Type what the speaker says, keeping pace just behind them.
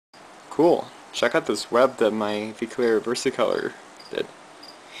Cool. Check out this web that my Avicularia Versicolor did.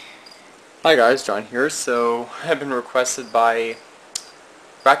 Hi guys, John here. So I've been requested by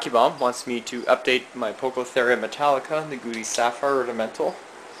Brachybomb wants me to update my Poecilotheria metallica, the Gooty Sapphire ornamental,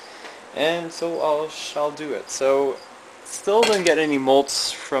 and so I'll do it. So still didn't get any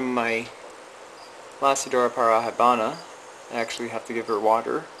molts from my Lacidora parahabana. I actually have to give her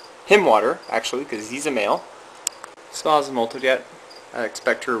water. Him water, actually, because he's a male. Still hasn't molted yet. I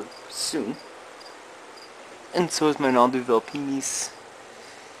expect her soon. And so is my Nonduville peonies.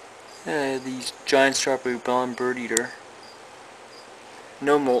 These giant strawberry blonde bird eater.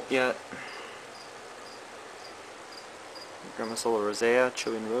 No molt yet. Grammasola rosea,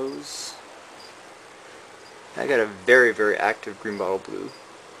 Chilean rose. I got a very, very active green bottle blue.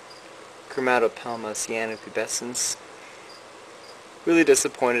 Chromatopelma cyanopubescens. Really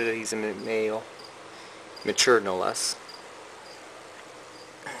disappointed that he's a male. Mature, no less.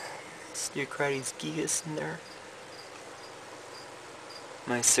 Eucrites gigas in there.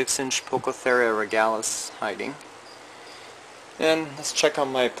 My 6-inch Poecilotheria regalis hiding. And let's check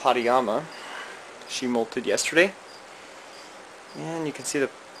on my Platyama. She molted yesterday. And you can see the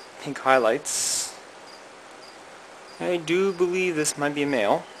pink highlights. I do believe this might be a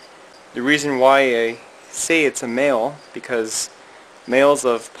male. The reason why I say it's a male, because males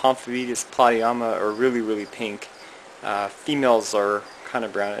of Pomphibetes platyama are really, really pink. Females are kind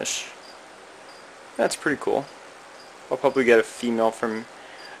of brownish. That's pretty cool. I'll probably get a female from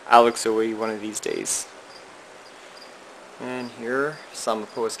Alexoe one of these days. And here,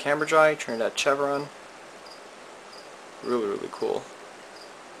 Psalmopoeus Cambridgei, Trinidad chevron. Really, really cool.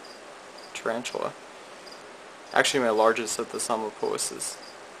 Tarantula. Actually my largest of the Psalmopoeuses.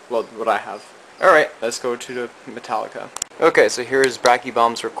 Well, what I have. Alright, let's go to the metallica. Okay, so here's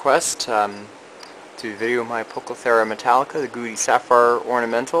Brachybomb's request to video my Poecilotheria metallica, the Gooty Sapphire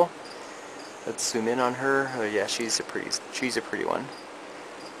Ornamental. Let's zoom in on her. Oh yeah, she's a pretty one.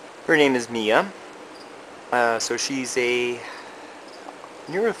 Her name is Mia. So she's a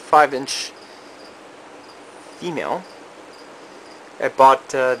near a 5-inch female. I bought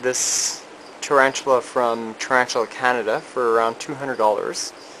this tarantula from Tarantula Canada for around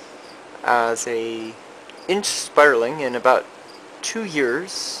 $200 as a inch spiderling in about 2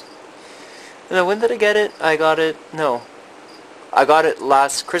 years. And then when did I get it? I got it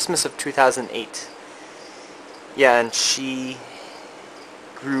last Christmas of 2008. Yeah, and she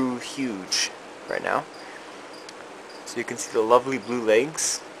grew huge right now. So you can see the lovely blue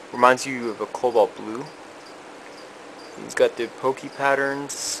legs. Reminds you of a cobalt blue. He's got the pokey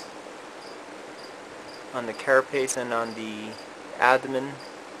patterns on the carapace and on the abdomen,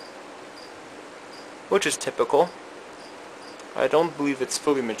 which is typical. I don't believe it's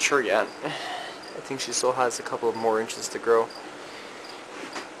fully mature yet. I think she still has a couple of more inches to grow.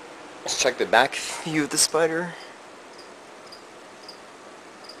 Let's check the back view of the spider.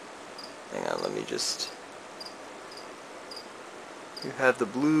 Hang on, let me just... You have the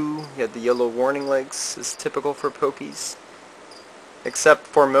blue, you have the yellow warning legs, is typical for pokies. Except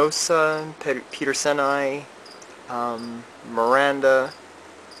Formosa, Peterseni, Miranda,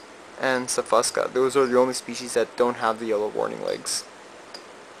 and Safusca. Those are the only species that don't have the yellow warning legs.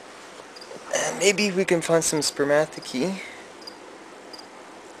 And maybe we can find some spermatozoa.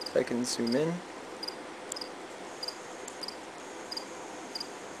 If I can zoom in.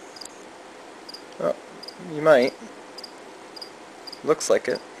 Oh, you might. Looks like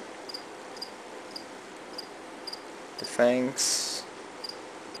it. The fangs.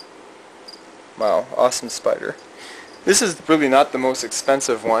 Wow, awesome spider. This is really not the most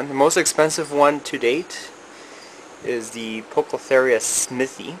expensive one. The most expensive one to date is the Poecilotheria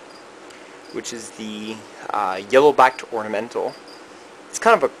smithi, which is the yellow-backed ornamental. It's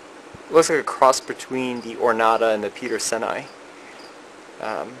kind of looks like a cross between the ornata and the Peterseni.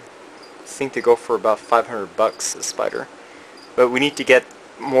 I think they go for about $500 a spider. But we need to get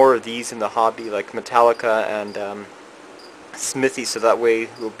more of these in the hobby, like metallica and smithi, so that way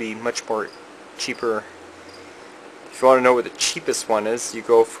it will be much more cheaper. If you want to know what the cheapest one is, you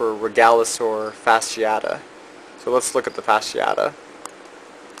go for regalis or fasciata. So let's look at the fasciata.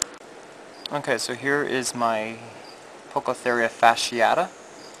 Okay, so here is my Poecilotheria fasciata,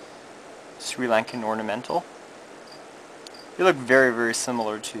 Sri-lankan Ornamental. They look very, very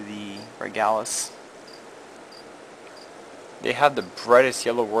similar to the regalis. They have the brightest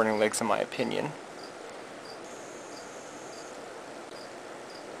yellow warning legs in my opinion.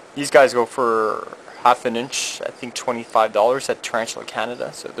 These guys go for half an inch, I think $25 at Tarantula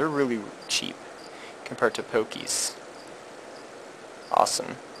Canada, so they're really cheap compared to pokies.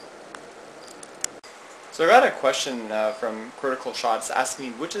 Awesome. So I got a question from Critical Shots asking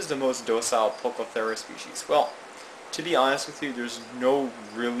me which is the most docile Poecilotheria species. Well, to be honest with you, there's no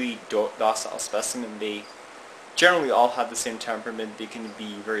really docile specimen. They generally all have the same temperament. They can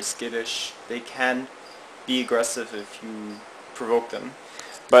be very skittish. They can be aggressive if you provoke them.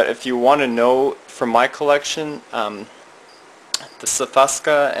 But if you want to know from my collection, the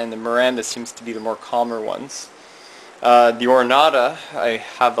Sapphire and the Miranda seems to be the more calmer ones. The Ornata, I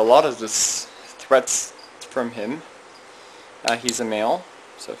have a lot of this threats from him. He's a male,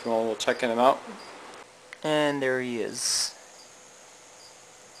 so if you want, we'll check him out. And there he is.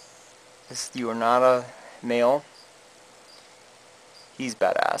 This is the Ornata male. He's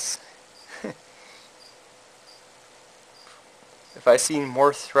badass. If I see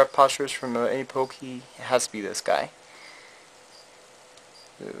more threat postures from any pokey, it has to be this guy.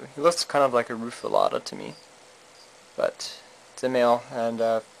 He looks kind of like a Rufilata to me, but it's a male,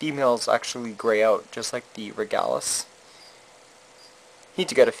 and females actually gray out, just like the Regalis. Need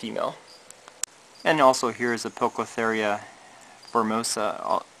to get a female. And also here is a Poecilotheria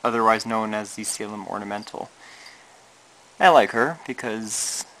formosa, otherwise known as the Sri-lankan Ornamental. I like her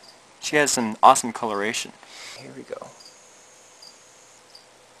because she has some awesome coloration. Here we go.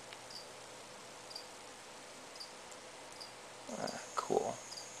 Cool.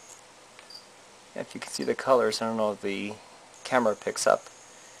 If you can see the colors, I don't know if the camera picks up.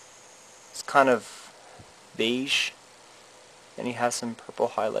 It's kind of beige, and he has some purple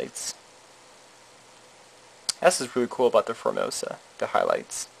highlights. This is really cool about the Formosa, the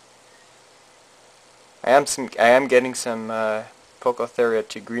highlights. I am getting some Poecilotheria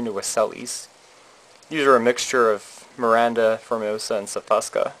tigrinna Wesellis. These are a mixture of Miranda, Formosa, and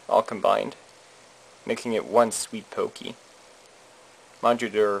Sapphire all combined, making it one sweet pokey. Mind you,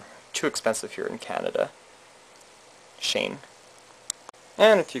 they're too expensive here in Canada. Shame.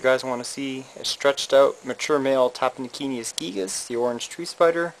 And if you guys want to see a stretched out mature male Tapinauchenius gigas, the orange tree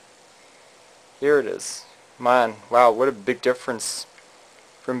spider, here it is. Man, wow, what a big difference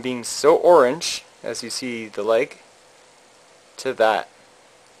from being so orange, as you see the leg, to that.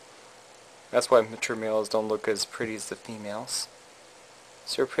 That's why mature males don't look as pretty as the females.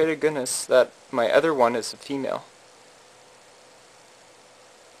 So pray to goodness that my other one is a female.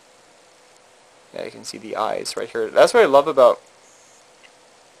 Yeah, you can see the eyes right here. That's what I love about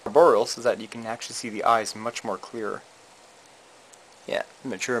Arboreals, is that you can actually see the eyes much more clear. Yeah,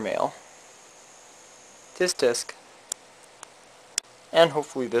 mature male. Tisk tisk. And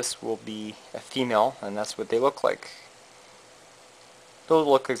hopefully this will be a female, and that's what they look like. They'll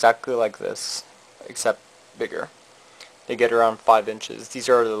look exactly like this, except bigger. They get around 5 inches. These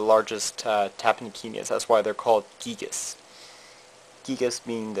are the largest Tapinauchenius, that's why they're called gigas. Gigas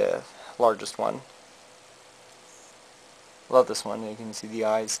being the largest one. Love this one. You can see the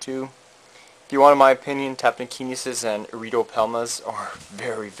eyes too. If you want my opinion, Tapinaucheniuses and Iridopelmas are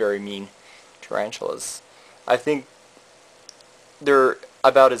very, very mean tarantulas. I think they're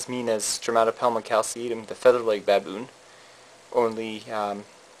about as mean as Stromatopelma calceatum, the feather-leg baboon. Only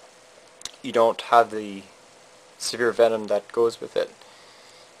you don't have the severe venom that goes with it.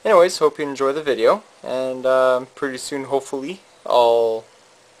 Anyways, hope you enjoy the video, and pretty soon, hopefully, I'll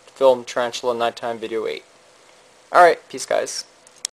film Tarantula Nighttime Video 8. Alright, peace guys.